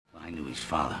knew his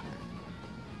father.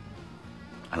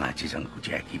 I liked his Uncle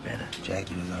Jackie better.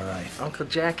 Jackie was all right. Uncle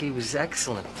Jackie was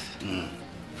excellent.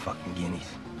 Fucking guineas.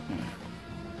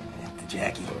 After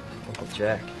Jackie. Uncle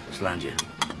Jack. Slanja.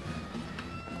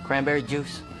 Cranberry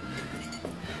juice.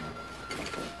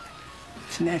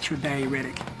 It's a natural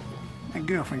diuretic. My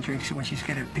girlfriend drinks it when she's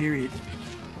got her period.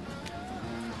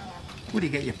 What do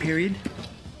you get, your period?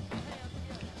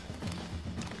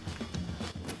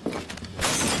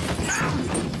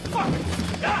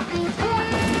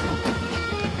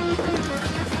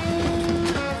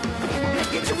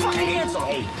 Get your fucking hands off!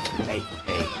 Hey.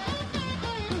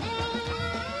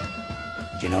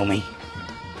 Do you know me?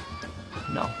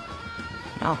 No.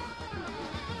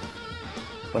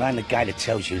 But I'm the guy that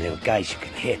tells you there are guys you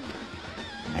can hit,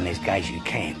 and there's guys you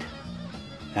can't.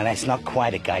 Now, that's not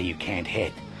quite a guy you can't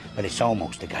hit, but it's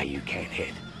almost a guy you can't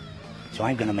hit. So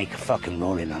I'm gonna make a fucking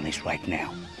ruling on this right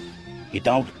now. You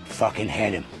don't fucking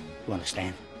hit him. You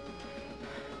understand?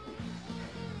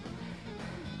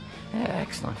 Yeah,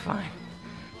 excellent. Fine.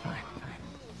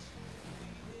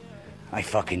 I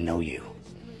fucking know you.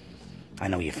 I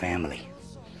know your family.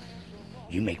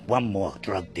 You make one more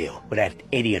drug deal with that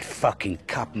idiot fucking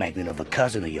cop magnet of a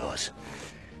cousin of yours,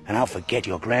 and I'll forget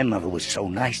your grandmother was so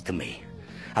nice to me.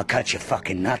 I'll cut your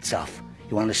fucking nuts off.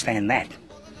 You understand that?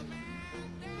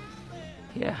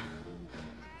 Yeah,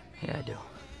 I do.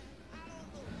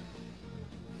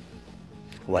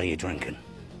 What are you drinking?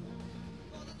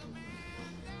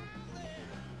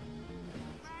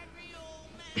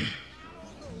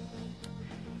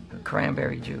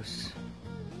 Cranberry juice.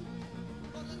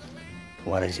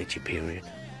 What is it, your period?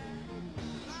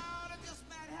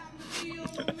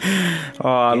 Oh,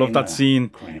 I love that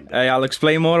scene. I'll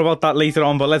explain more about that later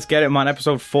on, but let's get it, man.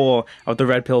 Episode 4 of the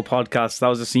Red Pill podcast. That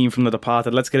was a scene from The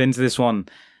Departed. Let's get into this one.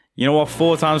 You know what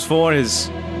 4 times 4 is?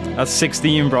 That's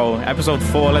 16, bro. Episode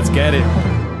 4, let's get it.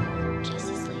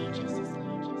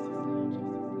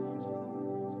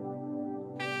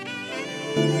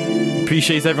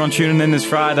 Appreciate everyone tuning in this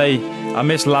Friday. I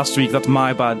missed last week, that's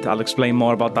my bad. I'll explain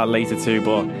more about that later too,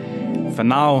 but for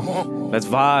now, let's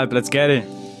vibe, let's get it.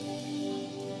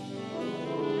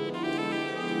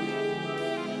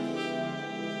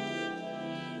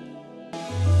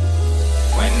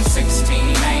 When 16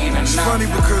 ain't enough. It's funny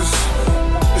because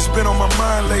it's been on my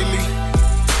mind lately.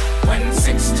 When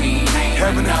 16 ain't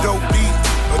Having enough. a dope beat,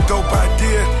 a dope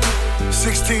idea.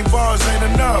 16 bars ain't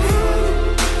enough.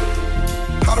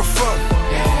 How the fuck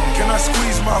can I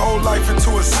squeeze my whole life into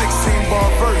a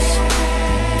 16-bar verse?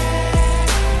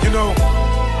 You know,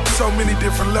 so many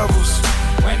different levels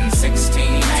When 16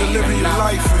 ain't to living your enough.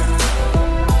 life and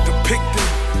depicting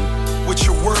with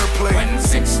your wordplay When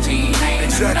 16 ain't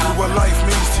exactly enough. what life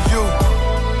means to you.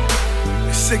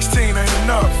 And 16 ain't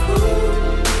enough.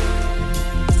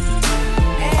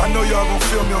 I know y'all gonna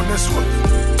feel me on this one.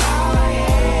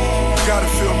 You gotta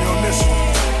feel me on this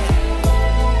one.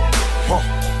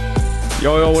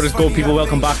 Yo, what is good, people?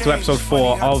 Welcome back to episode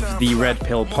 4 of the Red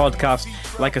Pill podcast.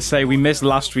 Like I say, we missed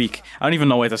last week. I don't even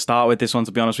know where to start with this one,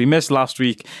 to be honest. We missed last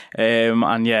week,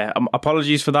 and yeah,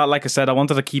 apologies for that. Like I said, I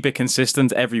wanted to keep it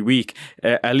consistent every week,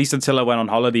 at least until I went on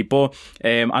holiday. But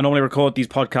I normally record these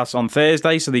podcasts on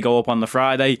Thursday, so they go up on the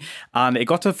Friday. And it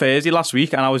got to Thursday last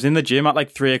week, and I was in the gym at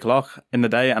like 3 o'clock in the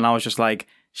day, and I was just like,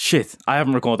 shit, I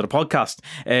haven't recorded a podcast.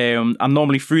 I'm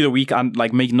normally through the week and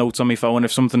like make notes on my phone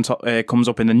if something comes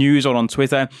up in the news or on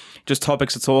Twitter, just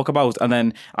topics to talk about. And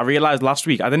then I realised last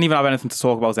week I didn't even have anything to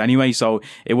talk about anyway, so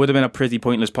it would have been a pretty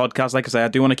pointless podcast. Like I say, I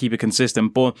do want to keep it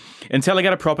consistent, but until I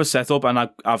get a proper setup and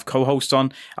I've co-hosts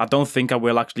on, I don't think I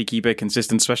will actually keep it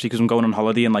consistent, especially because I'm going on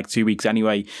holiday in like 2 weeks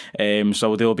anyway.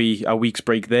 So there'll be a week's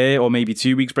break there, or maybe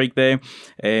 2 weeks break there,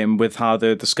 with how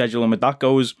the schedule and with that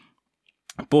goes.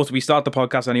 But we start the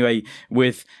podcast anyway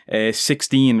with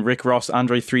 16, Rick Ross,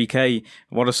 Andre 3K.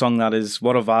 What a song that is.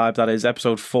 What a vibe that is.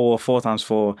 Episode 4 times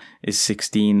 4 is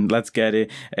 16. Let's get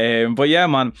it. But yeah,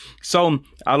 man. So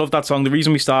I love that song. The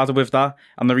reason we started with that,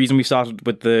 and the reason we started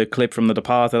with the clip from The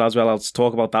Departed as well, I'll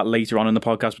talk about that later on in the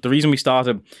podcast. But the reason we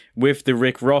started with the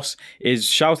Rick Ross is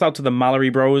shout out to the Mallory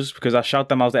Bros, because I shout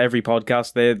them out every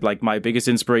podcast. They're like my biggest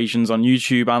inspirations on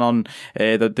YouTube and on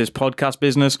this podcast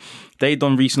business. They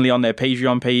done recently on their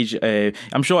Patreon page.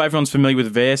 I'm sure everyone's familiar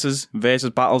with Versus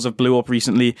battles have blew up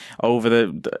recently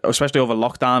over especially over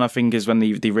lockdown, I think, is when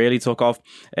they really took off.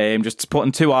 Just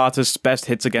putting two artists' best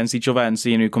hits against each other and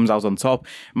seeing who comes out on top.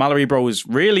 Mallory Bros,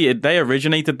 really, they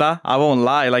originated that. I won't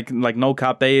lie, like no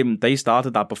cap, they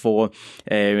started that before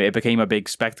it became a big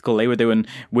spectacle. They were doing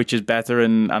Which Is Better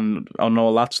and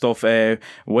all that stuff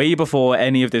way before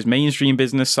any of this mainstream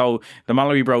business. So the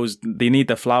Mallory Bros, they need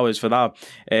their flowers for that.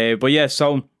 But yeah,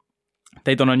 so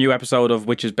They done a new episode of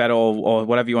Which Is Better, or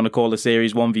whatever you want to call the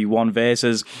series, 1v1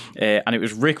 versus, and it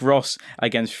was Rick Ross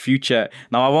against Future.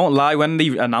 Now, I won't lie, when they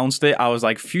announced it, I was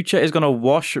like, Future is going to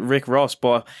wash Rick Ross,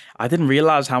 but I didn't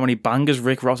realise how many bangers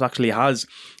Rick Ross actually has,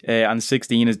 and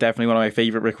 16 is definitely one of my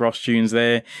favourite Rick Ross tunes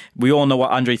there. We all know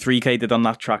what Andre 3K did on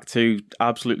that track too,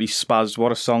 absolutely spazzed,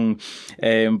 what a song.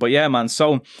 But yeah, man,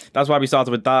 so that's why we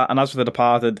started with that. And as for The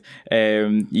Departed,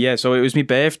 so it was my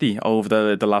birthday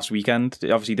over the last weekend.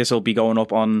 Obviously, this will be going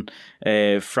up on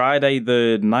Friday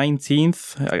the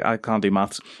 19th. I can't do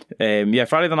maths.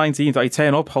 Friday the 19th. I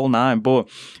turn up whole 9, but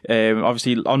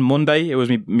obviously on Monday it was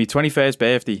my 21st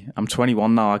birthday. I'm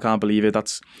 21 now. I can't believe it.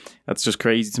 That's just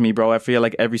crazy to me, bro. I feel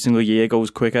like every single year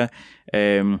goes quicker.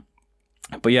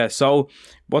 But yeah, so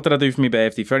what did I do for my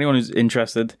birthday? For anyone who's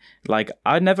interested, like,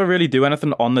 I never really do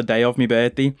anything on the day of my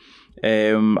birthday.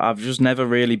 I've just never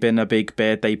really been a big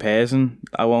birthday person.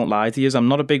 I won't lie to you. I'm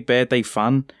not a big birthday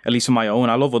fan, at least for my own.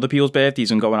 I love other people's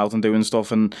birthdays and going out and doing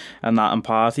stuff and that and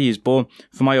parties. But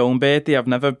for my own birthday, I've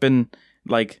never been,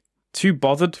 like, too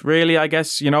bothered, really, I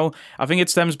guess, you know. I think it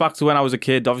stems back to when I was a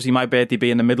kid. Obviously, my birthday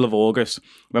being in the middle of August.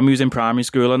 When we was in primary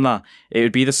school and that, it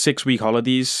would be the 6-week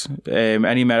holidays.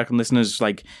 Any American listeners,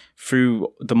 like,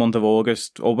 through the month of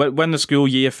August, or when the school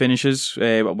year finishes,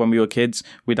 when we were kids,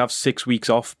 we'd have 6 weeks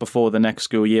off before the next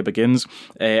school year begins,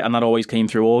 and that always came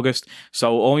through August.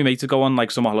 So all my mates would go on,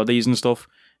 like, summer holidays and stuff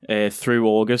through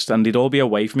August, and they'd all be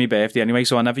away for my birthday anyway,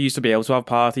 so I never used to be able to have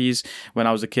parties when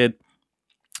I was a kid.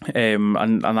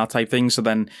 And that type thing. So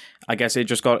then I guess it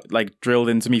just got, like, drilled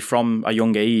into me from a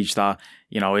young age that,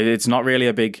 you know, it's not really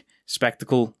a big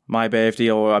spectacle, my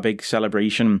birthday, or a big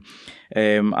celebration.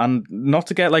 And not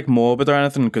to get, like, morbid or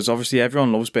anything, because obviously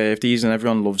everyone loves birthdays and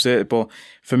everyone loves it, but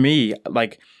for me,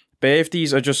 like,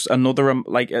 birthdays are just another,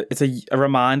 like, it's a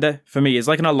reminder for me. It's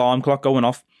like an alarm clock going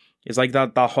off. It's like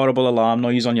that horrible alarm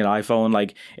noise on your iPhone.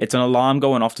 Like, it's an alarm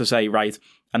going off to say, right,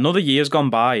 another year's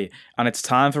gone by, and it's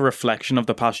time for reflection of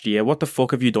the past year. What the fuck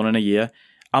have you done in a year?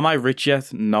 Am I rich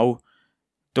yet? No.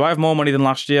 Do I have more money than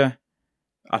last year?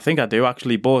 I think I do,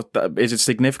 actually, but is it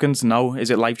significant? No. Is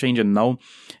it life-changing? No.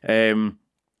 I'm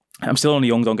still only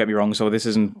young, don't get me wrong, so this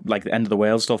isn't, like, the end of the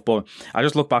world stuff, but I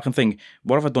just look back and think,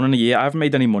 what have I done in a year? I haven't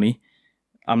made any money.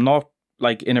 I'm not,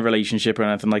 like, in a relationship or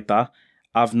anything like that.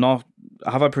 Have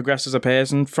I progressed as a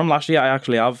person? From last year, I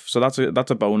actually have, so that's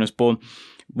a bonus, but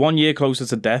 1 year closer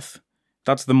to death.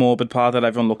 That's the morbid part that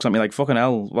everyone looks at me like, fucking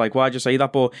hell, like, why'd you say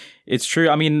that? But it's true.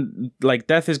 I mean, like,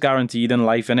 death is guaranteed in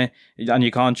life, innit? And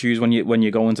you can't choose when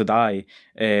you're going to die.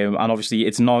 And obviously,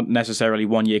 it's not necessarily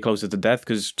 1 year closer to death,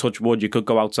 because, touch wood, you could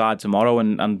go outside tomorrow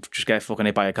and just get fucking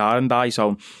hit by a car and die.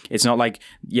 So it's not like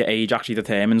your age actually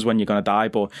determines when you're going to die.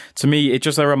 But to me, it's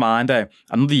just a reminder.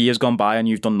 Another year's gone by and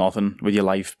you've done nothing with your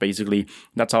life, basically.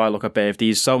 That's how I look at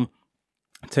birthdays. So,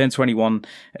 turned 21,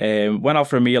 went out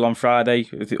for a meal on Friday,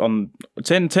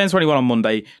 turned 21 on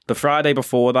Monday. The Friday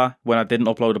before that, when I didn't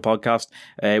upload a podcast,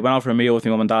 went out for a meal with my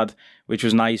mum and dad, which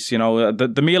was nice. You know,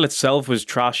 the meal itself was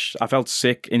trash. I felt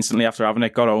sick instantly after having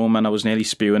it, got home and I was nearly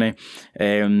spewing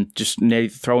it, just nearly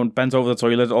bent over the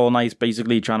toilet all night,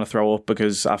 basically trying to throw up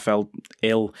because I felt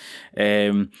ill.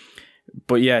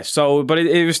 But yeah, but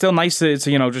it was still nice to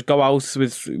you know, just go out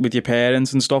with your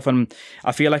parents and stuff, and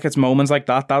I feel like it's moments like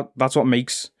that's what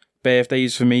makes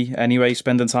birthdays for me anyway,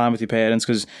 spending time with your parents,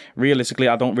 because realistically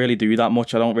I don't really do that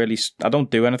much. I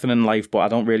don't do anything in life, but I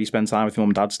don't really spend time with mum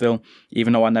and dad still,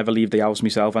 even though I never leave the house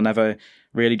myself. I never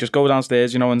really just go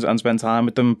downstairs, you know, and spend time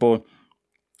with them. But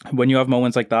when you have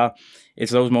moments like that,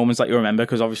 it's those moments that you remember,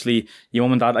 because obviously your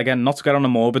mum and dad, again, not to get on a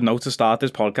morbid note to start this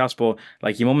podcast, but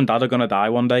like, your mum and dad are going to die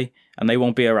one day and they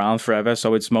won't be around forever.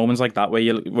 So it's moments like that where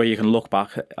you can look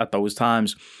back at those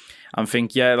times and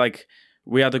think, yeah, like,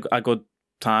 we had a good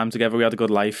time together, we had a good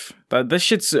life. This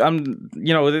shit's,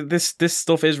 you know, this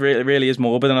stuff is really is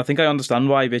morbid, and I think I understand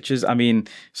why bitches, I mean,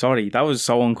 sorry, that was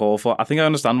so uncalled for. I think I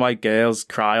understand why girls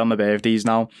cry on their birthdays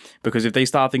now, because if they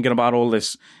start thinking about all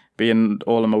this being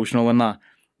all emotional and that,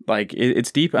 like,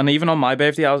 it's deep. And even on my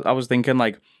birthday, I was thinking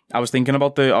about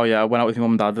I went out with my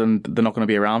mum and dad and they're not going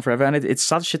to be around forever, and it's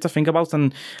sad shit to think about,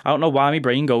 and I don't know why my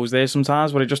brain goes there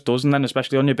sometimes, but it just does. And then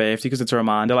especially on your birthday, because it's a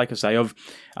reminder, like I say, of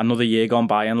another year gone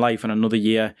by in life, and another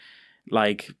year,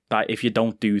 like, that if you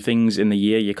don't do things in the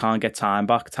year, you can't get time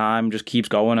back. Time just keeps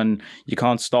going and you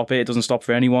can't stop it. It doesn't stop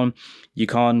for anyone. You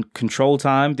can't control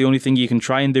time. The only thing you can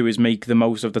try and do is make the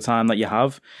most of the time that you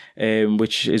have,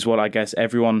 which is what I guess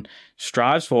everyone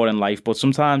strives for in life. But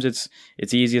sometimes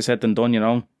it's easier said than done, you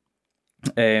know.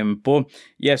 But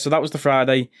yeah, so that was the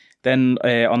Friday. Then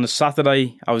on the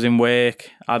Saturday, I was in work.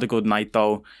 I had a good night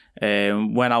though.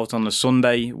 Went out on the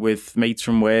Sunday with mates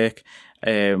from work.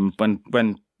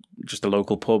 When just a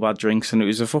local pub, had drinks, and it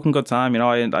was a fucking good time. You know,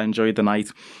 I enjoyed the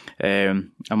night,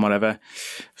 and whatever.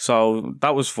 So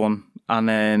that was fun. And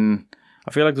then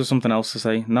I feel like there's something else to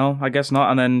say. No, I guess not.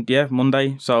 And then, yeah,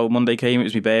 Monday. So Monday came, it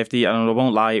was my birthday, and I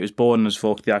won't lie, it was boring as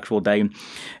fuck the actual day.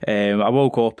 I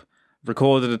woke up,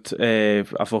 recorded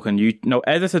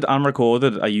edited and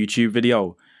recorded a YouTube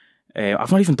video.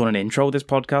 I've not even done an intro to this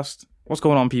podcast. What's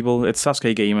going on, people? It's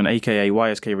Saskay Gaming, aka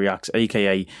YSK Reacts,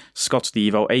 aka Scott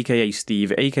Stevo, aka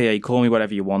Steve, aka call me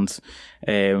whatever you want.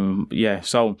 Yeah,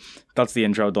 so that's the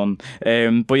intro done.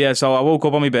 But yeah, so I woke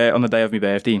up on the day of my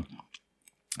birthday.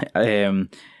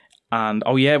 And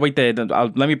oh yeah, wait there.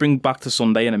 Let me bring back to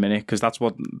Sunday in a minute, because that's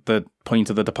what the point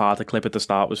of the Departed clip at the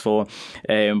start was for.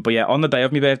 But yeah, on the day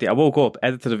of my birthday, I woke up,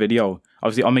 edited a video.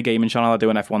 Obviously on my gaming channel, I do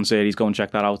an F1 series. Go and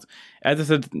check that out.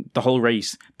 Edited the whole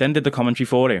race, then did the commentary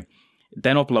for it,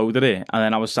 then uploaded it, and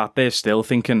then I was sat there still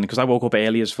thinking, because I woke up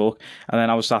early as fuck, and then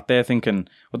I was sat there thinking,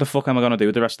 what the fuck am I gonna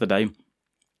do the rest of the day?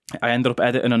 I ended up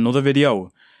editing another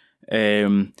video,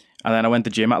 and then I went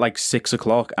to gym at like 6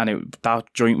 o'clock, and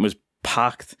that joint was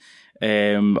packed.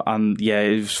 And yeah,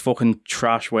 it was fucking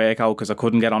trash workout because I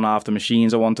couldn't get on half the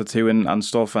machines I wanted to and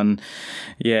stuff. And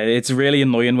yeah, it's really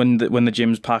annoying when the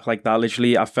gym's packed like that.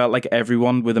 Literally, I felt like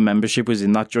everyone with a membership was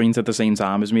in that joint at the same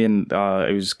time as me, and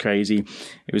it was crazy.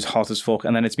 It was hot as fuck.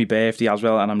 And then it's my birthday as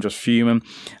well, and I'm just fuming.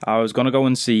 I was gonna go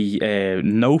and see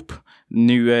Nope,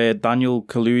 new Daniel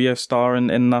Kaluuya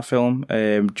starring in that film,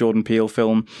 Jordan Peele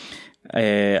film.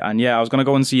 And yeah, I was gonna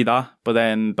go and see that, but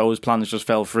then those plans just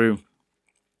fell through,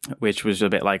 which was a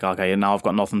bit like, okay, and now I've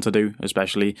got nothing to do,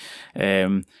 especially.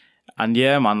 And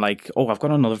yeah, man, like, oh, I've got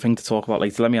another thing to talk about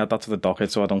later. Let me add that to the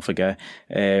docket so I don't forget.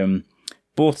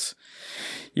 But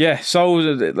yeah, so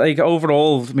like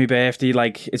overall, my birthday,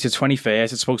 like, it's your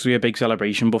 21st. It's supposed to be a big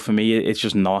celebration, but for me, it's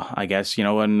just not, I guess, you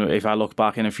know. And if I look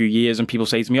back in a few years and people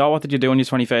say to me, oh, what did you do on your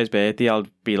 21st birthday? I'll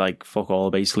be like, fuck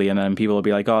all, basically. And then people will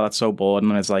be like, oh, that's so boring.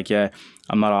 And it's like, yeah,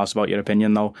 I'm not asked about your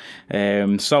opinion though.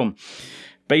 So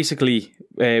basically,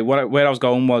 where I was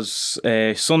going was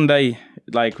Sunday,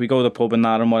 like, we go to the pub and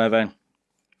that and whatever.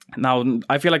 Now,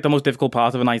 I feel like the most difficult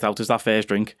part of a night out is that first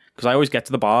drink, because I always get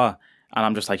to the bar and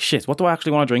I'm just like, shit, what do I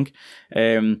actually want to drink?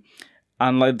 And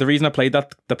like, the reason I played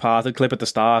that Departed clip at the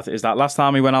start is that last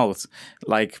time we went out,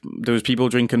 like, there was people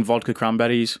drinking vodka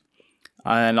cranberries.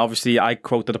 And obviously, I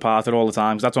quote The Departed all the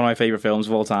time, because that's one of my favourite films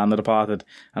of all time, The Departed.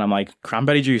 And I'm like,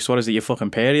 cranberry juice, what is it, your fucking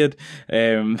period?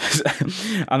 And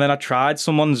then I tried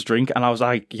someone's drink, and I was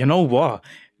like, you know what?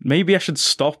 Maybe I should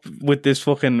stop with this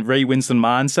fucking Ray Winston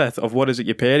mindset of what is it,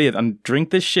 your period, and drink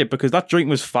this shit, because that drink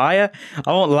was fire.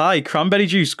 I won't lie. Cranberry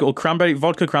juice, or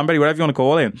vodka cranberry, whatever you want to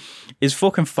call it, is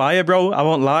fucking fire, bro. I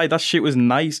won't lie. That shit was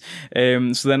nice.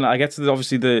 So then I get to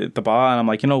the bar, and I'm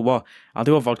like, you know what? I'll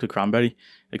do a vodka cranberry,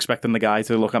 expecting the guy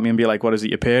to look at me and be like, what is it,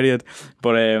 your period?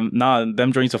 But nah,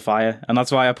 them drinks are fire. And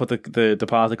that's why I put the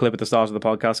Departed clip at the start of the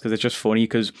podcast, because it's just funny,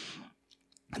 because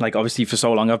like, obviously for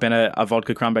so long I've been a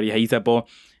vodka cranberry hater, but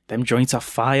them joints are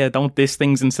fire. Don't diss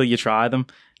things until you try them.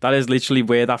 That is literally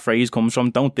where that phrase comes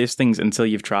from. Don't diss things until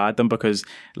you've tried them, because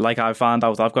like I found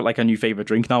out, I've got like a new favourite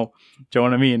drink now. Do you know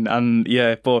what I mean? And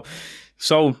yeah, but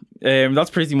so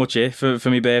that's pretty much it for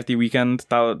my birthday weekend.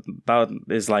 That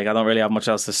is, like, I don't really have much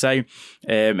else to say.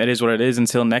 It is what it is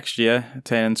until next year,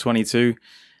 turning 22.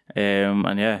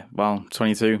 And yeah, well,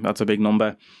 22, that's a big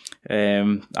number.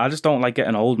 I just don't like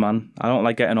getting old, man. I don't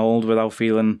like getting old without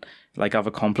feeling like I've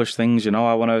accomplished things, you know.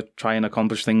 I want to try and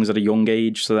accomplish things at a young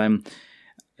age. So then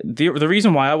the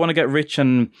reason why I want to get rich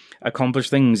and accomplish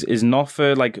things is not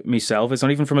for like myself. It's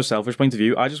not even from a selfish point of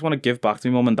view. I just want to give back to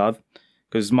my mum and dad,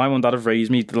 because my mum and dad have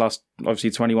raised me the last,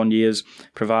 obviously, 21 years,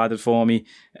 provided for me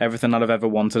everything that I've ever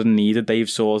wanted and needed. They've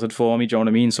sorted for me, do you know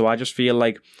what I mean? So I just feel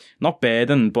like, not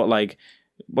burdened, but like,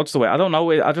 what's the way? I don't know.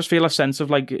 I just feel a sense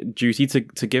of like duty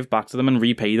to give back to them and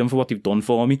repay them for what they've done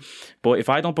for me. But if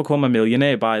I don't become a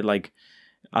millionaire by, like,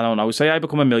 I don't know, say I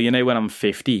become a millionaire when I'm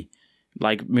 50,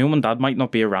 like, my mum and dad might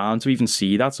not be around to even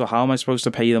see that. So how am I supposed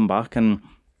to pay them back? And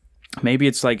maybe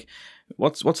it's like,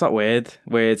 what's that word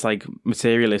where it's like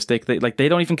materialistic? They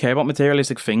don't even care about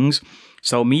materialistic things.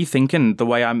 So me thinking the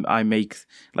way I make,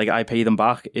 like, I pay them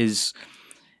back is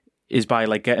by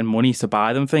like getting money to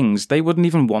buy them things. They wouldn't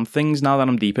even want things now that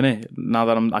I'm deep in it, now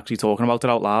that I'm actually talking about it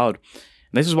out loud.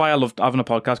 And this is why I love having a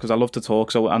podcast, because I love to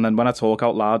talk. So, and then when I talk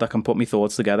out loud, I can put my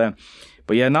thoughts together.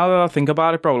 But yeah, now that I think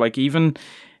about it, bro, like, even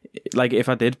like if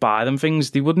I did buy them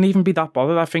things, they wouldn't even be that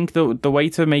bothered. I think the way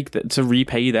to to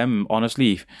repay them,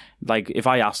 honestly, like, if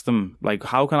I asked them, like,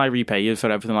 how can I repay you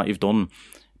for everything that you've done?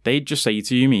 They'd just say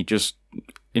to me, just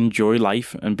enjoy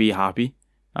life and be happy.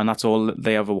 And that's all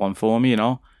they ever want for me, you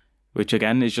know? which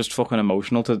again is just fucking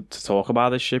emotional to talk about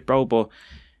this shit, bro. But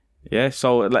yeah,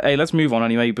 so hey, let's move on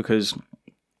anyway, because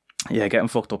yeah, getting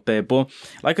fucked up there. But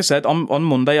like I said, on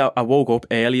Monday, I woke up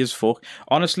early as fuck.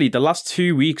 Honestly, the last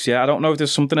 2 weeks, yeah, I don't know if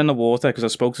there's something in the water, because I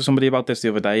spoke to somebody about this the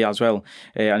other day as well,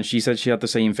 and she said she had the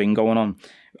same thing going on.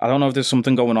 I don't know if there's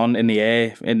something going on in the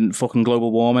air, in fucking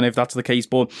global warming, if that's the case,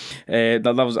 but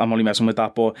that was, I'm only messing with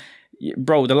that. But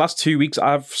bro, the last 2 weeks,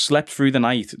 I've slept through the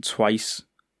night twice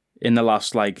in the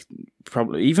last, like,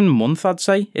 probably even month, I'd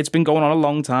say. It's been going on a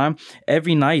long time.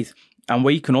 Every night, I'm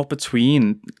waking up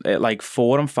between like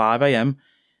 4 and 5 a.m.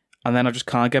 and then I just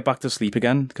can't get back to sleep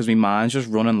again because my mind's just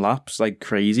running laps like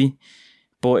crazy.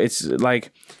 But it's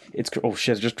like, oh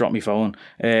shit, I just dropped my phone.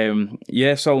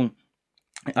 Yeah, so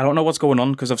I don't know what's going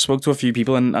on, because I've spoke to a few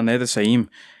people and they're the same.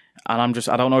 And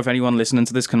I don't know if anyone listening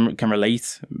to this can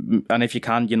relate. And if you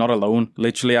can, you're not alone.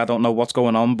 Literally, I don't know what's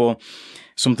going on, but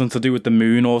something to do with the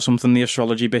moon or something. The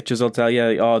astrology bitches will tell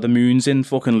you, oh, the moon's in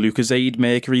fucking Lucozade,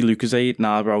 Mercury, Lucozade.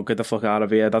 Nah, bro, get the fuck out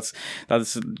of here. That's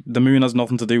the moon has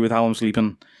nothing to do with how I'm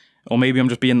sleeping. Or maybe I'm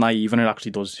just being naive and it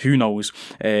actually does. Who knows?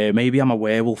 Maybe I'm a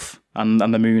werewolf and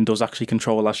the moon does actually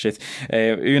control that shit.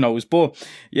 Who knows? But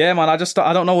yeah, man, I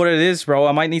don't know what it is, bro.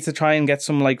 I might need to try and get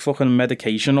some like fucking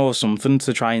medication or something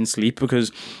to try and sleep,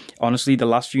 because honestly, the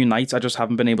last few nights I just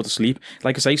haven't been able to sleep.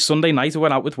 Like I say, Sunday night I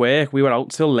went out with work. We were out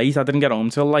till late. I didn't get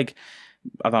home till like,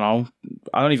 I don't know.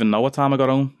 I don't even know what time I got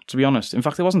home, to be honest. In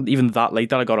fact, it wasn't even that late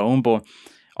that I got home, but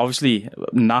obviously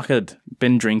knackered,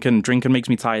 been drinking. Drinking makes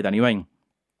me tired anyway.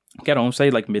 Get home, say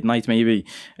like midnight maybe,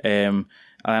 and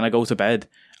then I go to bed.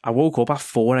 I woke up at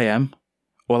 4 a.m.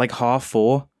 or like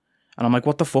 3:30, and I'm like,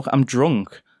 what the fuck? I'm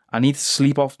drunk. I need to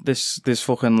sleep off this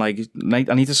fucking like night.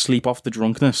 I need to sleep off the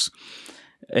drunkenness.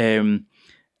 So and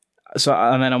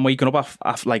then I'm waking up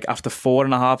after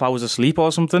 4.5 hours of sleep or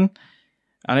something,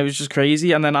 and it was just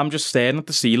crazy. And then I'm just staring at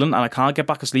the ceiling and I can't get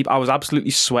back asleep. I was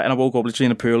absolutely sweating. I woke up literally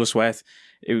in a pool of sweat,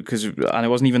 and it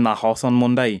wasn't even that hot on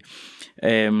Monday.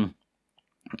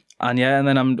 And yeah, and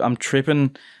then I'm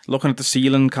tripping, looking at the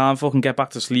ceiling, can't fucking get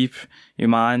back to sleep. Your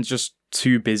mind's just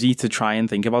too busy to try and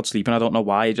think about sleeping. I don't know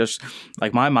why. Just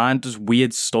like my mind does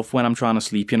weird stuff when I'm trying to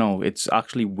sleep, you know. It's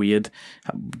actually weird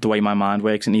the way my mind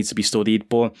works. It needs to be studied.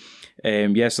 But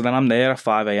yeah, so then I'm there at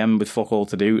 5 a.m. with fuck all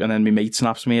to do, and then my mate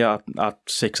snaps me at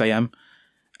 6 a.m.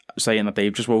 saying that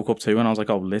they've just woke up too, and I was like,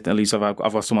 oh, lit, at least I've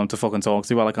got someone to fucking talk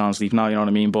to while I can't sleep now, you know what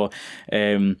I mean?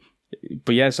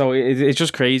 But yeah, so it's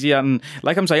just crazy. And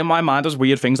like I'm saying, my mind does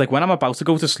weird things. Like when I'm about to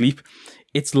go to sleep,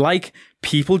 it's like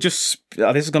people just,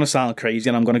 this is going to sound crazy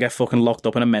and I'm going to get fucking locked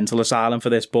up in a mental asylum for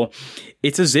this, but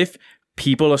it's as if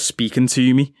people are speaking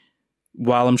to me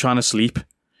while I'm trying to sleep.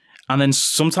 And then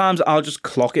sometimes I'll just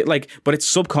clock it, like, but it's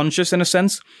subconscious in a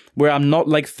sense, where I'm not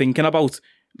like thinking about,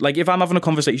 like if I'm having a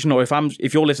conversation, or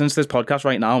if you're listening to this podcast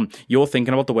right now, you're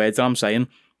thinking about the words that I'm saying.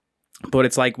 But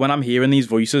it's like when I'm hearing these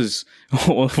voices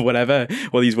or whatever,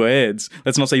 or these words,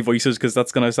 let's not say voices because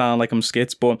that's going to sound like I'm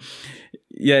skits, but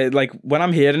yeah, like when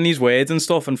I'm hearing these words and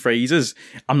stuff and phrases,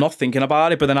 I'm not thinking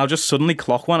about it, but then I'll just suddenly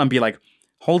clock one and be like,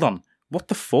 hold on, what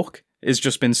the fuck has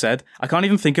just been said? I can't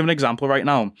even think of an example right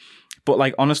now, but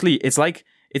like honestly, it's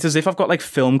as if I've got like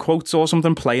film quotes or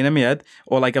something playing in my head,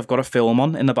 or like I've got a film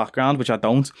on in the background, which I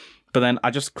don't. But then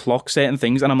I just clock certain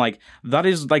things and I'm like, that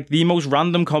is like the most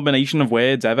random combination of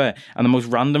words ever and the most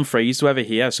random phrase to ever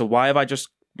hear. So why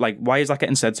is that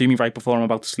getting said to me right before I'm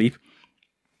about to sleep?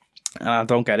 And I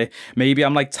don't get it. Maybe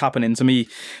I'm like tapping into me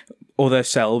other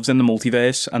selves in the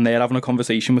multiverse and they're having a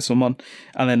conversation with someone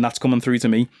and then that's coming through to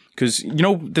me. Because, you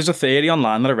know, there's a theory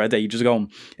online that I read ages ago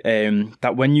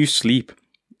that when you sleep,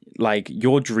 like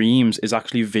your dreams is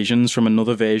actually visions from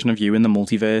another version of you in the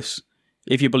multiverse.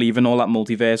 If you believe in all that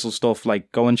multiversal stuff,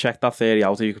 like go and check that theory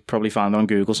out. You could probably find it on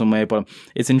Google somewhere, but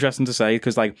it's interesting to say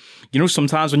because, like, you know,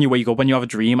 sometimes when you wake up and you have a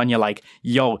dream and you're like,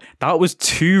 yo, that was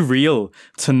too real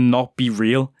to not be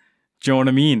real. Do you know what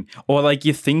I mean? Or like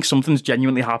you think something's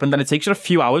genuinely happened and it takes you a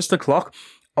few hours to clock.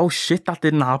 Oh shit, that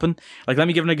didn't happen. Like, let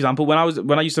me give an example. When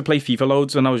I used to play FIFA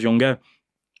loads when I was younger,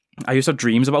 I used to have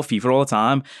dreams about FIFA all the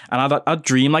time, and I'd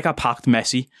dream like I packed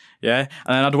Messi, yeah,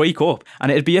 and then I'd wake up,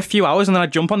 and it'd be a few hours, and then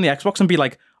I'd jump on the Xbox and be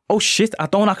like, oh shit, I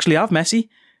don't actually have Messi,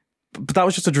 but that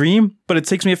was just a dream, but it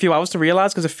takes me a few hours to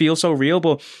realise because it feels so real,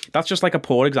 but that's just like a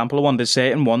poor example of one. There's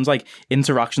certain ones, like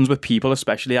interactions with people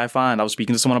especially, I find. I was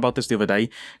speaking to someone about this the other day,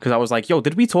 because I was like, yo,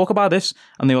 did we talk about this?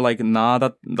 And they were like, nah,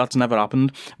 that's never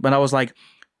happened. But I was like,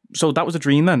 so that was a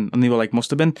dream then? And they were like, must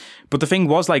have been. But the thing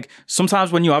was, like,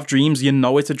 sometimes when you have dreams, you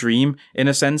know it's a dream in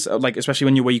a sense, like, especially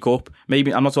when you wake up.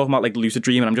 Maybe, I'm not talking about like lucid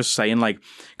dreaming, I'm just saying, like,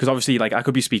 because obviously, like, I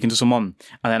could be speaking to someone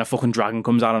and then a fucking dragon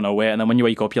comes out of nowhere, and then when you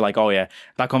wake up, you're like, oh yeah,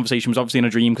 that conversation was obviously in a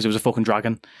dream because it was a fucking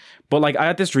dragon. But like, I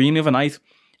had this dream the other night,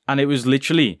 and it was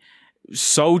literally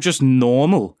so just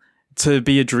normal to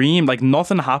be a dream. Like,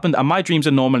 nothing happened, and my dreams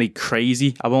are normally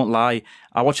crazy, I won't lie.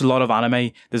 I watch a lot of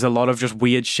anime. There's a lot of just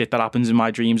weird shit that happens in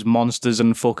my dreams, monsters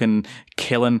and fucking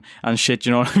killing and shit,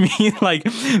 you know what I mean? Like,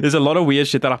 there's a lot of weird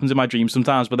shit that happens in my dreams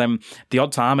sometimes, but then the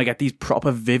odd time I get these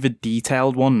proper vivid,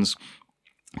 detailed ones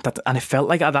and it felt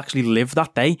like I'd actually lived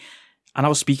that day. And I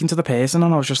was speaking to the person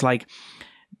and I was just like,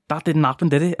 that didn't happen,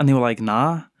 did it? And they were like,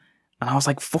 nah. And I was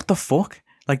like, what the fuck?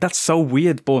 Like, that's so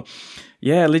weird. But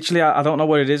yeah, literally, I don't know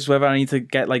what it is, whether I need to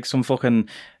get like some fucking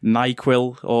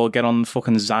NyQuil or get on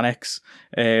fucking Xanax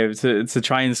to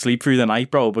try and sleep through the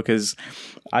night, bro, because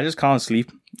I just can't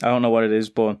sleep. I don't know what it is,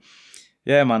 but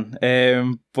yeah, man.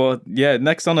 But yeah,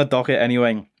 next on the docket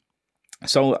anyway.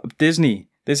 So Disney.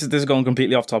 This is going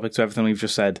completely off topic to everything we've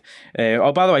just said.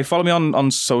 Oh, by the way, follow me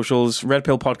on socials, Red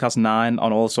Pill Podcast 9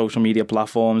 on all social media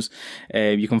platforms.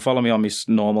 You can follow me on my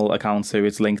normal account too.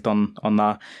 It's linked on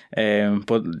that.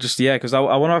 But just, yeah, because I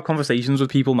want to have conversations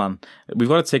with people, man. We've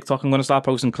got a TikTok. I'm going to start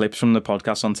posting clips from the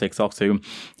podcast on TikTok too,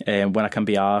 when I can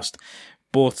be asked.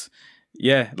 But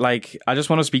yeah, like, I just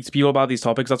want to speak to people about these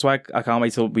topics. That's why I can't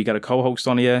wait till we get a co-host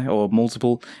on here, or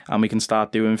multiple, and we can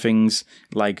start doing things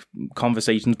like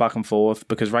conversations back and forth,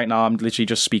 because right now I'm literally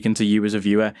just speaking to you as a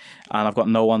viewer, and I've got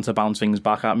no one to bounce things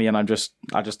back at me, and I just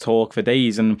talk for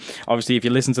days. And obviously, if you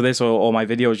listen to this or my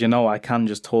videos, you know I can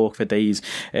just talk for days.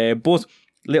 But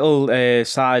little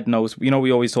side note, you know,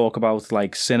 we always talk about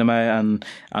like cinema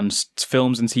and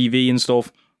films and TV and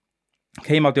stuff.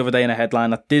 Came out the other day in a headline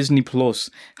that Disney Plus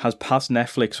has passed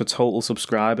Netflix for total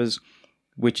subscribers,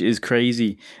 which is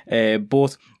crazy.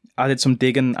 But I did some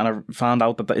digging and I found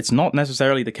out that it's not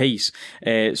necessarily the case.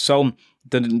 So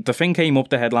the thing came up,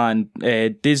 the headline,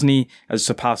 Disney has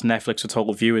surpassed Netflix for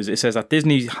total viewers. It says that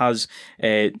Disney has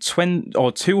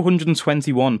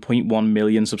 221.1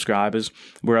 million subscribers,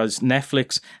 whereas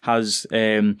Netflix has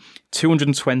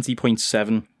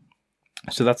 220.7.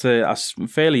 So that's a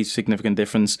fairly significant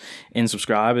difference in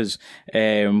subscribers,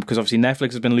 because obviously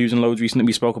Netflix has been losing loads recently.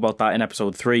 We spoke about that in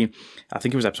episode 3. I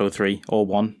think it was episode 3 or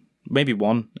 1. Maybe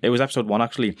 1. It was episode 1,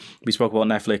 actually. We spoke about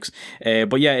Netflix.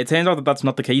 But yeah, it turns out that that's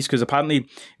not the case, because apparently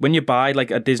when you buy like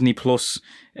a Disney Plus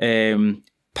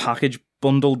package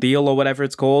bundle deal or whatever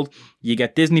it's called, you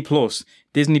get Disney Plus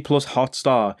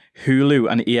Hotstar,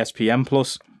 Hulu and ESPN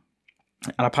Plus.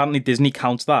 And apparently Disney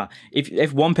counts that.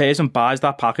 If one person buys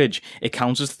that package, it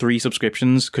counts as 3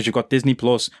 subscriptions, because you've got Disney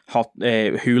Plus,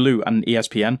 Hulu, and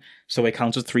ESPN. So it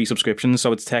counts as 3 subscriptions.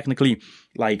 So it's technically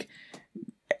like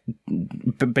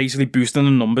basically boosting the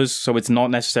numbers. So it's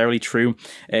not necessarily true.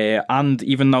 And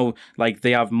even though like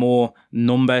they have more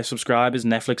number subscribers,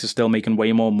 Netflix is still making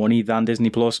way more money than Disney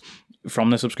Plus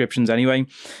from the subscriptions anyway.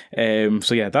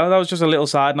 So yeah, that was just a little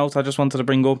side note I just wanted to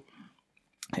bring up.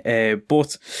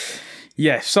 But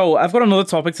yeah, so I've got another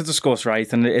topic to discuss,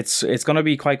 right? And it's going to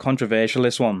be quite controversial,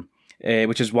 this one,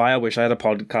 which is why I wish I had a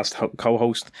podcast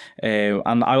co-host.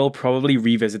 And I will probably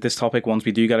revisit this topic once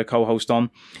we do get a co-host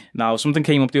on. Now, something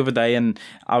came up the other day and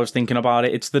I was thinking about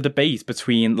it. It's the debate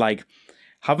between like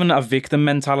having a victim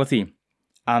mentality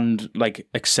and like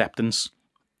acceptance.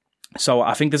 So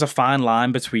I think there's a fine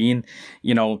line between,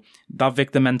 you know, that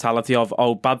victim mentality of,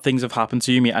 oh, bad things have happened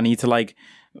to me, I need to like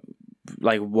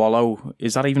wallow,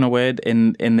 is that even a word,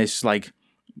 in this like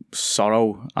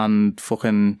sorrow and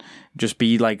fucking just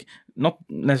be like, not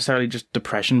necessarily just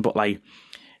depression, but like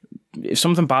if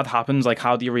something bad happens, like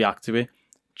how do you react to it?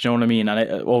 Do you know what I mean?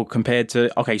 And or compared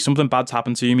to, okay, something bad's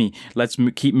happened to me, let's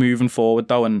keep moving forward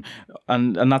though, and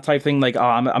that type of thing. Like, oh,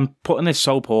 I'm putting this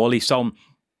so poorly. So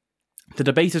the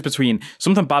debate is between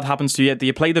something bad happens to you. Do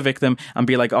you play the victim and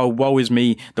be like, oh, woe is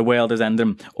me, the world is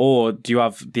ending? Or do you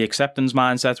have the acceptance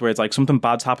mindset where it's like, something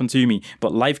bad's happened to me,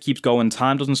 but life keeps going.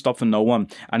 Time doesn't stop for no one.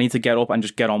 I need to get up and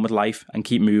just get on with life and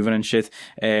keep moving and shit.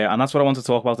 And that's what I want to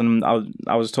talk about. And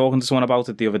I was talking to someone about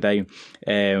it the other day.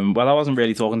 Well, I wasn't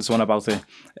really talking to someone about it.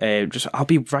 I'll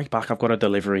be right back. I've got a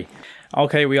delivery.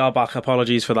 Okay, we are back.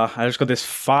 Apologies for that. I just got this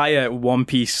fire One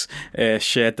Piece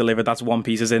shirt delivered. That's One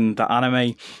Piece as in the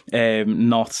anime,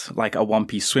 not like a One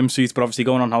Piece swimsuit. But obviously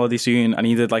going on holiday soon, I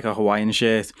needed like a Hawaiian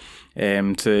shirt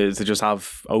to just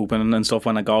have open and stuff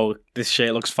when I go. This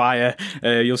shirt looks fire.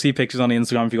 You'll see pictures on the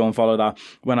Instagram if you go and follow that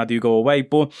when I do go away.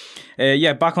 But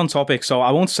yeah, back on topic. So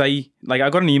I won't say, like, I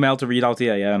got an email to read out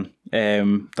here,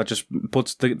 that just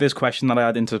puts this question that I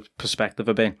had into perspective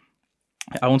a bit.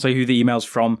 I won't say who the email's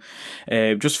from,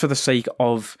 just for the sake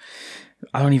of,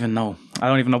 I don't even know,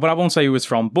 but I won't say who it's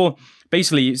from. But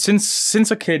basically,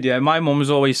 since a kid, yeah, my mum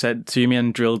has always said to me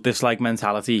and drilled this like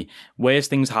mentality: worst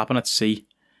things happen at sea.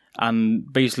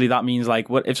 And basically that means like,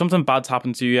 what if something bad's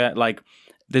happened to you, like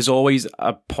there's always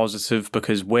a positive,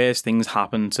 because worse things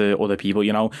happen to other people,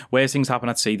 you know. Worse things happen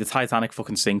at sea. The Titanic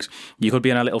fucking sinks. You could be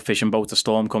in a little fishing boat, a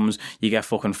storm comes, you get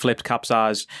fucking flipped,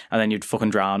 capsized, and then you'd fucking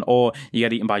drown, or you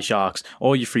get eaten by sharks,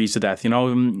 or you freeze to death, you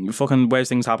know. Fucking worse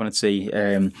things happen at sea.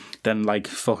 Then like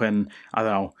fucking, I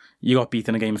don't know, you got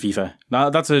beaten in a game of FIFA. Now,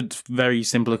 that's a very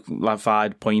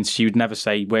simplified point. She would never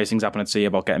say worse things happen at sea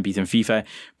about getting beaten in FIFA.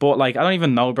 But like, I don't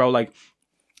even know, bro. Like,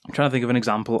 I'm trying to think of an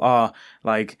example.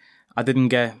 Like, I didn't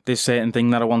get this certain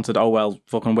thing that I wanted. Oh, well,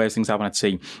 fucking worse things happen at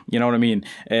sea. You know what I mean?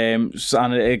 And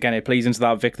again, it plays into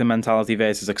that victim mentality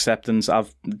versus acceptance.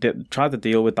 I've tried to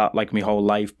deal with that like my whole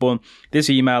life. But this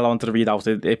email I wanted to read out,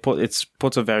 it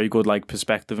puts a very good like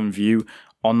perspective and view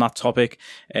on that topic.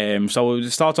 So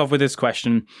it starts off with this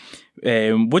question.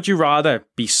 Would you rather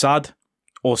be sad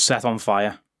or set on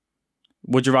fire?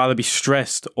 Would you rather be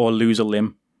stressed or lose a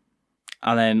limb?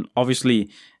 And then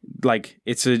obviously, like,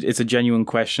 it's a genuine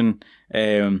question.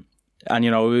 And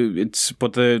you know,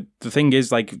 but the thing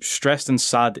is, like, stressed and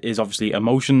sad is obviously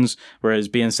emotions, whereas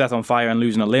being set on fire and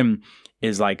losing a limb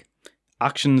is like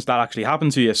actions that actually happen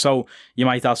to you. So you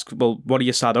might ask, well, what are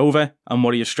you sad over and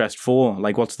what are you stressed for?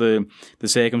 Like, what's the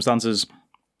circumstances?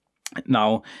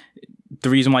 Now, the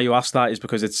reason why you ask that is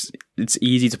because it's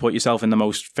easy to put yourself in the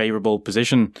most favourable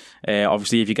position.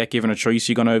 Obviously, if you get given a choice,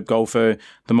 you're going to go for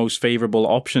the most favourable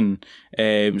option.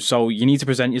 So you need to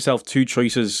present yourself two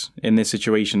choices in this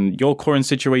situation. Your current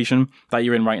situation that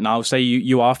you're in right now, say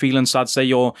you are feeling sad, say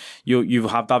you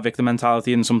have that victim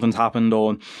mentality and something's happened,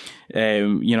 or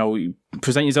you know,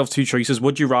 present yourself two choices.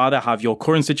 Would you rather have your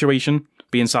current situation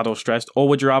being sad or stressed, or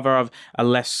would you rather have a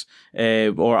less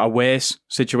or a worse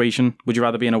situation? Would you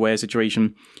rather be in a worse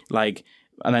situation? Like,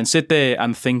 and then sit there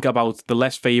and think about the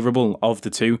less favourable of the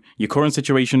two, your current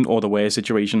situation or the worse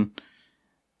situation.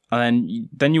 And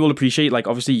then you will appreciate, like,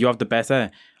 obviously you have the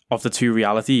better of the two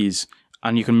realities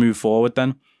and you can move forward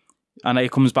then. And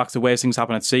it comes back to worse things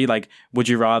happen at sea. Like, would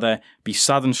you rather be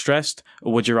sad and stressed,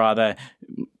 or would you rather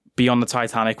be on the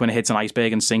Titanic when it hits an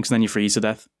iceberg and sinks and then you freeze to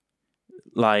death?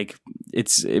 Like,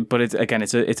 it's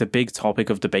a big topic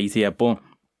of debate here, but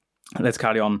let's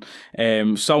carry on.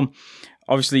 So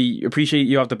obviously appreciate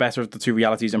you have the better of the two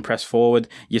realities and press forward.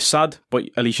 You're sad, but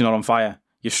at least you're not on fire.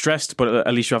 You're stressed, but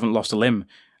at least you haven't lost a limb.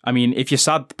 I mean, if you're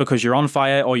sad because you're on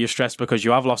fire, or you're stressed because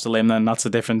you have lost a limb, then that's a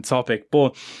different topic.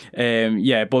 But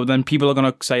but then people are going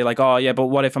to say like, oh yeah, but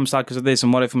what if I'm sad because of this,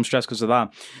 and what if I'm stressed because of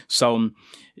that? So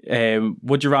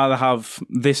would you rather have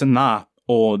this and that,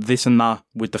 or this and that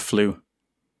with the flu?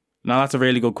 Now, that's a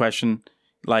really good question.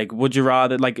 Like, would you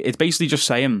rather, like, it's basically just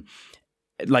saying,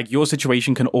 like, your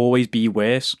situation can always be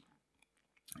worse.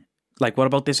 Like, what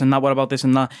about this and that? What about this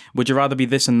and that? Would you rather be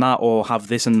this and that, or have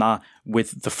this and that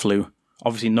with the flu?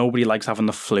 Obviously, nobody likes having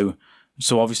the flu.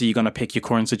 So obviously, you're going to pick your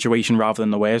current situation rather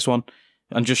than the worst one.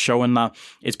 And just showing that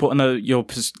it's putting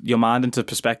your mind into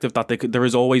perspective that there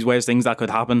is always worse things that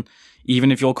could happen.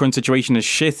 Even if your current situation is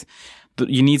shit,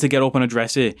 you need to get up and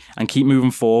address it and keep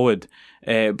moving forward.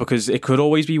 Because it could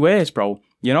always be worse, bro.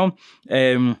 You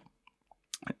know?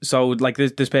 So, like,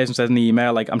 this person says in the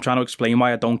email, like, I'm trying to explain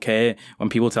why I don't care when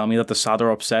people tell me that they're sad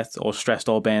or upset or stressed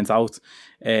or burnt out.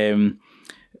 And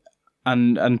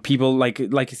people,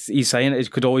 like he's saying,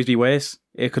 it could always be worse.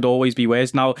 It could always be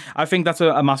worse. Now, I think that's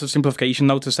a massive simplification,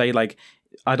 though, to say, like,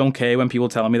 I don't care when people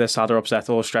tell me they're sad or upset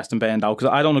or stressed and burned out,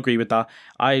 because I don't agree with that.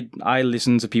 I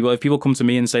listen to people. If people come to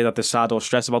me and say that they're sad or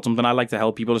stressed about something, I like to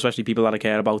help people, especially people that I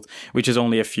care about, which is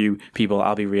only a few people,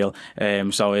 I'll be real.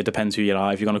 So it depends who you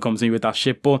are, if you're going to come to me with that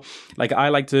shit. But, like, I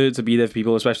like to be there for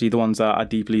people, especially the ones that I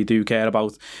deeply do care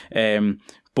about.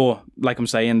 But like I'm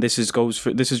saying, this is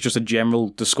just a general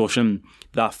discussion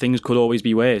that things could always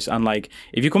be worse. And like,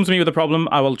 if you come to me with a problem,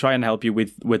 I will try and help you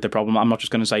with the problem. I'm not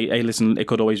just going to say, hey, listen, it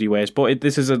could always be worse. But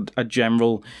this is a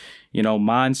general, you know,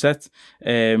 mindset.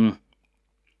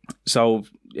 So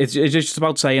it's just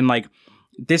about saying, like,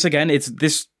 this again, it's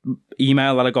this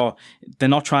email that I got. They're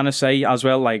not trying to say as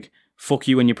well, like, fuck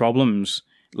you and your problems.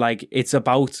 Like, it's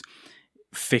about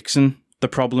fixing the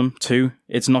problem too.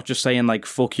 It's not just saying like,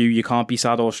 fuck you can't be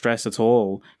sad or stressed at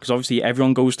all, because obviously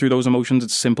everyone goes through those emotions.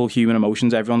 It's simple human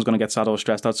emotions. Everyone's going to get sad or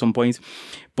stressed at some point.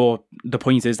 But the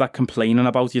point is that complaining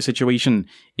about your situation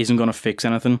isn't going to fix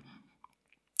anything.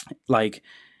 Like,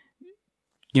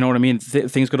 you know what I mean?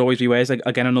 Things could always be worse. Like,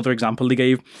 again, another example they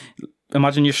gave,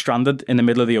 imagine you're stranded in the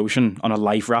middle of the ocean on a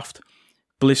life raft,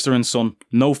 blistering sun,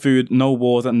 no food, no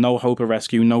water, no hope of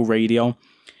rescue, no radio.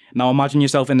 Now imagine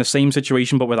yourself in the same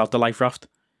situation but without the life raft.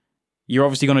 You're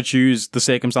obviously going to choose the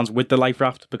circumstance with the life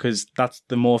raft because that's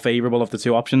the more favourable of the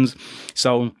two options.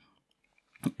 So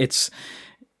it's,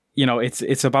 you know,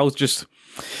 it's about just...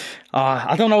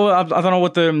 I don't know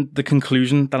what the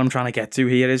conclusion that I'm trying to get to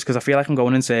here is, because I feel like I'm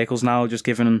going in circles now, just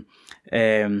giving,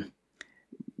 you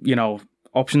know,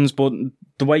 options. But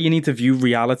the way you need to view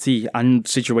reality and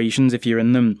situations, if you're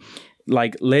in them,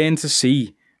 like, learn to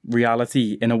see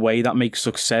reality in a way that makes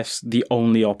success the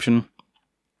only option.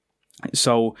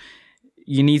 So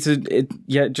you need to,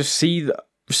 just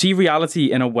see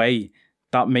reality in a way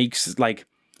that makes, like,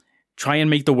 try and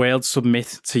make the world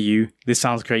submit to you. This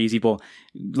sounds crazy, but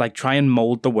like, try and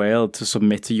mold the world to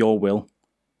submit to your will.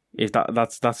 If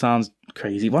that sounds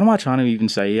crazy. What am I trying to even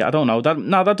say? I don't know.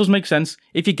 That does make sense.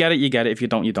 If you get it, you get it. If you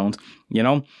don't, you don't. You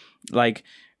know, like,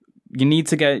 you need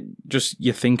to get just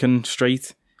your thinking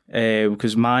straight,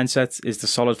 because mindset is the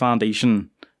solid foundation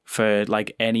for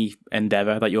like any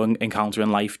endeavor that you encounter in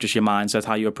life. Just your mindset,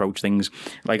 how you approach things.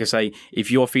 Like I say,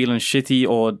 if you're feeling shitty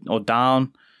or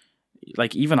down,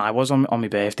 like, even I was on my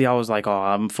birthday, I was like, oh,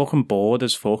 I'm fucking bored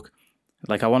as fuck.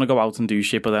 Like, I want to go out and do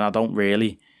shit, but then I don't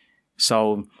really.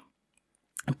 So,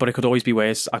 but it could always be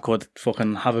worse. I could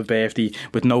fucking have a birthday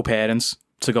with no parents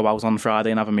to go out on Friday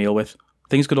and have a meal with.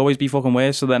 Things could always be fucking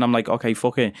worse. So then I'm like, okay,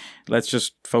 fuck it. Let's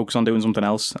just focus on doing something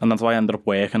else. And that's why I ended up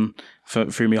working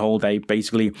through my whole day,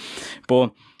 basically.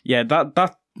 But yeah,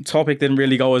 that topic didn't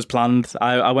really go as planned.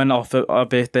 I went off a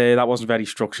bit there. That wasn't very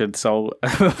structured, so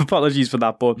apologies for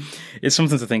that, but it's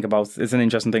something to think about. It's an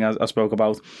interesting thing I spoke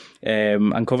about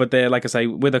and covered there. Like I say,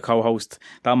 with a co-host,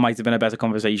 that might have been a better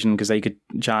conversation because they could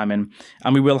chime in,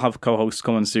 and we will have co-hosts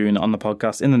coming soon on the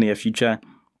podcast in the near future.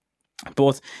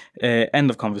 But end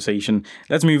of conversation.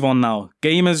 Let's move on now.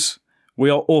 Gamers, we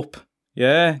are up.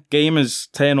 Yeah,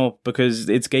 gamers, turn up, because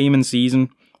it's gaming season.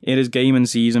 It is gaming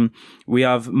season. We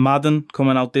have Madden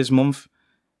coming out this month.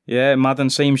 Yeah,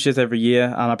 Madden, same shit every year,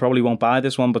 and I probably won't buy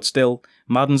this one, but still,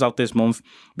 Madden's out this month.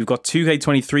 We've got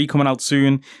 2K23 coming out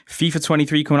soon, FIFA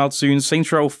 23 coming out soon,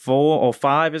 Saints Row 4 or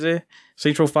 5, is it?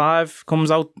 Saints Row 5 comes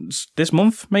out this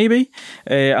month, maybe?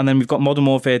 And then we've got Modern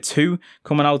Warfare 2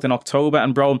 coming out in October,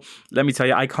 and bro, let me tell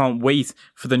you, I can't wait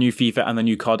for the new FIFA and the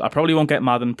new COD. I probably won't get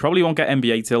Madden, probably won't get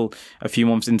NBA till a few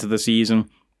months into the season,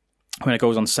 when it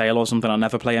goes on sale or something. I'll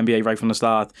never play NBA right from the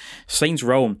start. Saints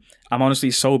Row, I'm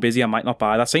honestly so busy I might not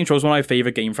buy that. Saints Row is one of my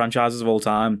favourite game franchises of all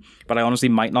time, but I honestly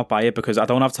might not buy it because I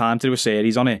don't have time to do a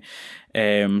series on it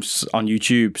on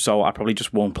YouTube, so I probably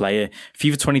just won't play it.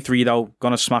 FIFA 23 though,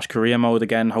 gonna smash career mode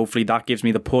again. Hopefully that gives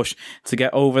me the push to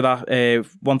get over that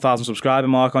 1,000 subscriber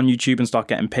mark on YouTube and start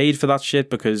getting paid for that shit,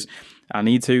 because I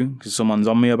need to, because someone's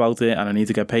on me about it and I need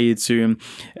to get paid soon.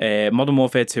 Modern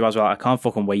Warfare 2 as well. I can't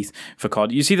fucking wait for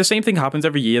COD. You see, the same thing happens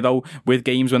every year though with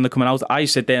games when they're coming out. I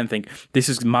sit there and think, this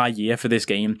is my year for this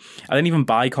game. I didn't even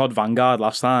buy COD Vanguard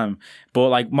last time, but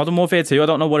like Modern Warfare 2, I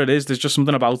don't know what it is. There's just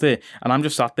something about it, and I'm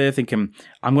just sat there thinking,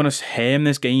 I'm gonna ham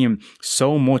this game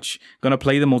so much. Gonna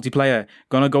play the multiplayer.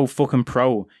 Gonna go fucking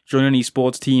pro. Join an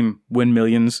esports team. Win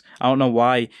millions. I don't know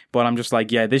why, but I'm just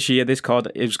like, yeah, this year this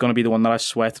COD is gonna be the one that I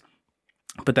sweat.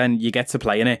 But then you get to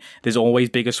play in it. There's always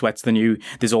bigger sweats than you.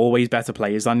 There's always better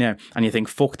players than you. And you think,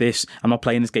 fuck this. I'm not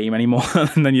playing this game anymore.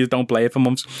 And then you don't play it for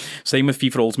months. Same with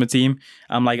FIFA Ultimate Team.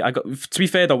 I'm like, to be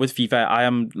fair though, with FIFA, I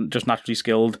am just naturally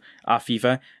skilled at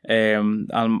FIFA. And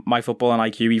my football and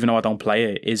IQ, even though I don't play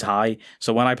it, is high.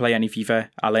 So when I play any FIFA,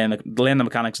 I learn the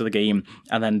mechanics of the game.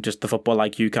 And then just the football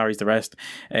IQ carries the rest.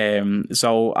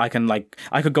 So I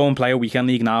could go and play a weekend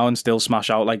league now and still smash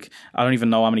out. Like, I don't even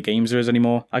know how many games there is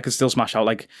anymore. I could still smash out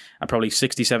like a probably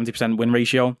 60-70% win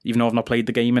ratio, even though I've not played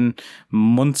the game in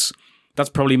months.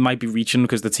 That's probably might be reaching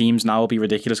because the teams now will be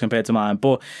ridiculous compared to mine.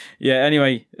 But yeah,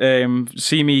 anyway,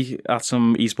 see me at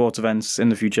some esports events in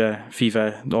the future,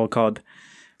 FIFA or COD.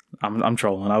 I'm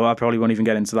trolling. I probably won't even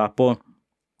get into that. But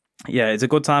yeah, it's a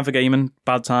good time for gaming,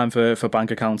 bad time for bank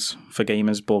accounts for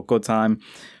gamers, but good time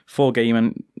for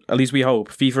gaming. At least we hope.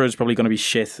 FIFA is probably going to be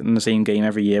shit in the same game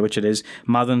every year, which it is.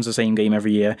 Madden's the same game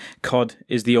every year. COD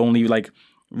is the only like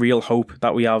real hope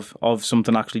that we have of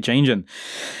something actually changing.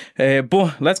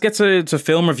 But let's get to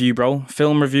film review, bro.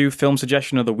 Film review, film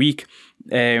suggestion of the week.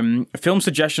 Film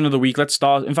suggestion of the week. Let's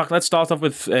start off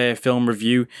with film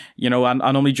review. You know, I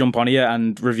normally jump on here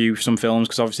and review some films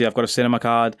because obviously I've got a cinema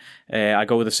card. I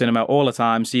go to the cinema all the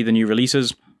time, see the new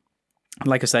releases.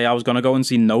 Like I say, I was going to go and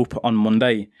see Nope on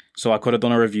Monday, so I could have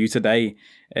done a review today.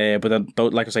 But then,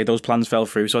 like I say, those plans fell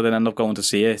through, so I didn't end up going to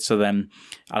see it. So then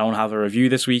I don't have a review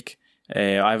this week.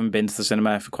 I haven't been to the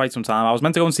cinema for quite some time. I was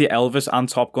meant to go and see Elvis and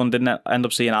Top Gun, didn't end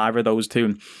up seeing either of those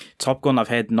two. Top Gun, I've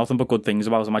heard nothing but good things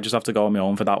about. I might just have to go on my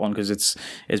own for that one because it's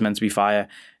meant to be fire.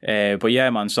 But yeah,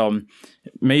 man, so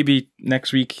maybe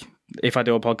next week, if I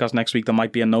do a podcast next week, there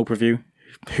might be a no preview.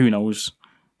 Who knows?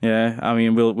 Yeah, I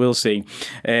mean, we'll see.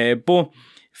 But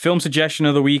film suggestion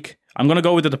of the week, I'm going to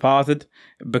go with The Departed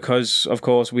because, of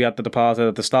course, we had The Departed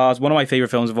at the start. One of my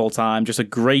favourite films of all time. Just a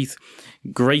great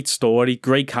story,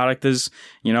 great characters.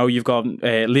 You know, you've got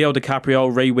Leo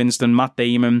DiCaprio, Ray Winston, Matt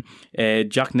Damon,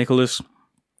 Jack Nicklaus,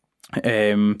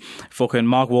 fucking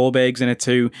Mark Wahlberg's in it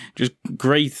too. Just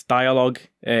great dialogue.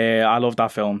 I love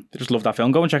that film. I just love that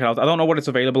film. Go and check it out. I don't know what it's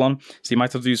available on, so you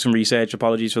might have to do some research.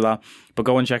 Apologies for that, but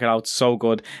go and check it out. So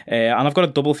good. And I've got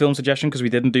a double film suggestion because we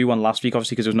didn't do one last week,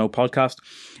 obviously, because there was no podcast.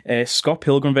 Scott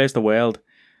Pilgrim vs. the World.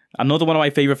 Another one of my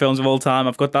favourite films of all time.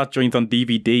 I've got that joint on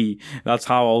DVD. That's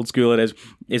how old school it is.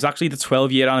 It's actually the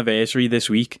 12-year anniversary this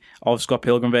week of Scott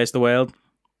Pilgrim vs. the World.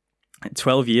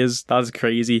 12 years, that's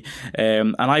crazy.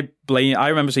 And I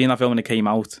remember seeing that film when it came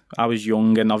out. I was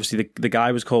young, and obviously the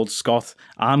guy was called Scott.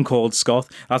 I'm called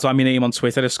Scott. That's why my name on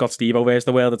Twitter is Scott Stevo vs.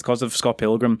 the World. It's because of Scott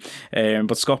Pilgrim.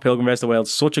 But Scott Pilgrim vs. the World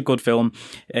is such a good film.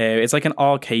 It's like an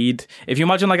arcade. If you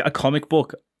imagine like a comic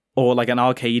book or like an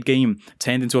arcade game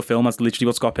turned into a film, that's literally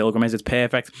what Scott Pilgrim is. It's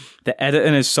perfect. The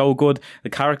editing is so good. The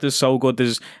character's so good.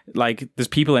 There's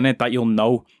people in it that you'll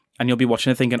know. And you'll be watching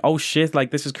it thinking, oh shit,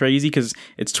 like this is crazy because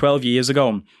it's 12 years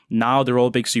ago. Now they're all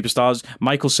big superstars.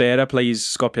 Michael Cera plays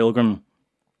Scott Pilgrim.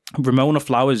 Ramona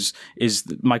Flowers is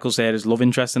Michael Cera's love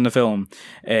interest in the film.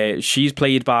 She's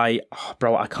played by,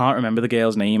 I can't remember the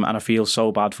girl's name and I feel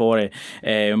so bad for it.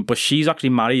 But she's actually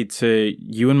married to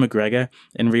Ewan McGregor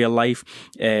in real life.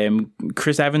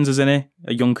 Chris Evans is in it,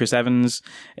 a young Chris Evans.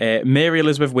 Mary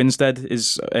Elizabeth Winstead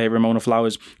is Ramona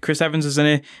Flowers. Chris Evans is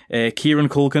in it. Kieran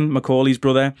Culkin, Macaulay's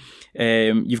brother.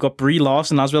 You've got Brie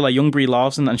Larson as well, a young Brie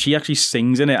Larson, and she actually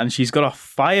sings in it, and she's got a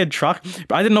fire track.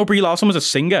 But I didn't know Brie Larson was a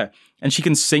singer. And she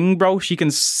can sing, bro. She can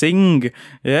sing.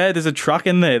 Yeah, there's a track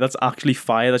in there that's actually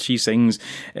fire that she sings.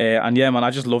 And yeah, man,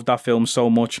 I just love that film so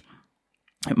much.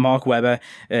 Mark Webber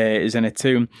is in it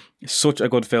too. Such a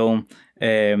good film.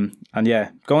 And yeah,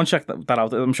 go and check that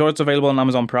out. I'm sure it's available on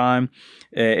Amazon Prime.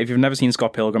 If you've never seen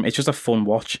Scott Pilgrim, it's just a fun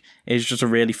watch. It's just a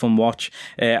really fun watch.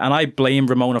 And I blame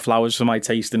Ramona Flowers for my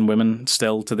taste in women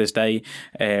still to this day.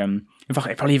 In fact,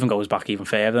 it probably even goes back even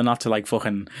further than that to like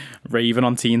fucking Raven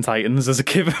on Teen Titans as a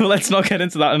kid. Let's not get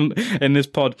into that in this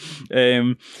pod.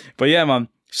 But yeah, man.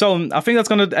 So I think that's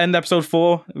going to end episode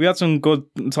 4. We had some good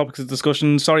topics of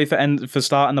discussion. Sorry for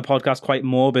starting the podcast quite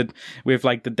morbid with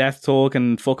like the death talk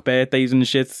and fuck birthdays and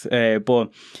shit.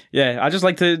 But yeah, I just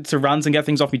like to rant and get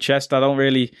things off my chest. I don't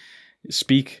really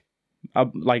speak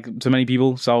like to many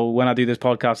people. So when I do this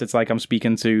podcast, it's like I'm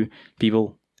speaking to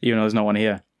people, even though there's no one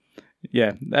here.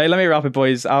 Yeah. Hey, let me wrap it,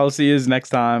 boys. I'll see you next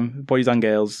time, boys and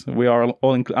girls. We are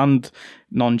all and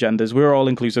non-genders. We're all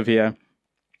inclusive here.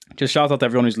 Just shout out to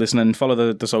everyone who's listening.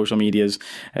 Follow the social medias.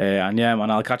 And yeah,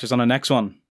 man, I'll catch us on the next one.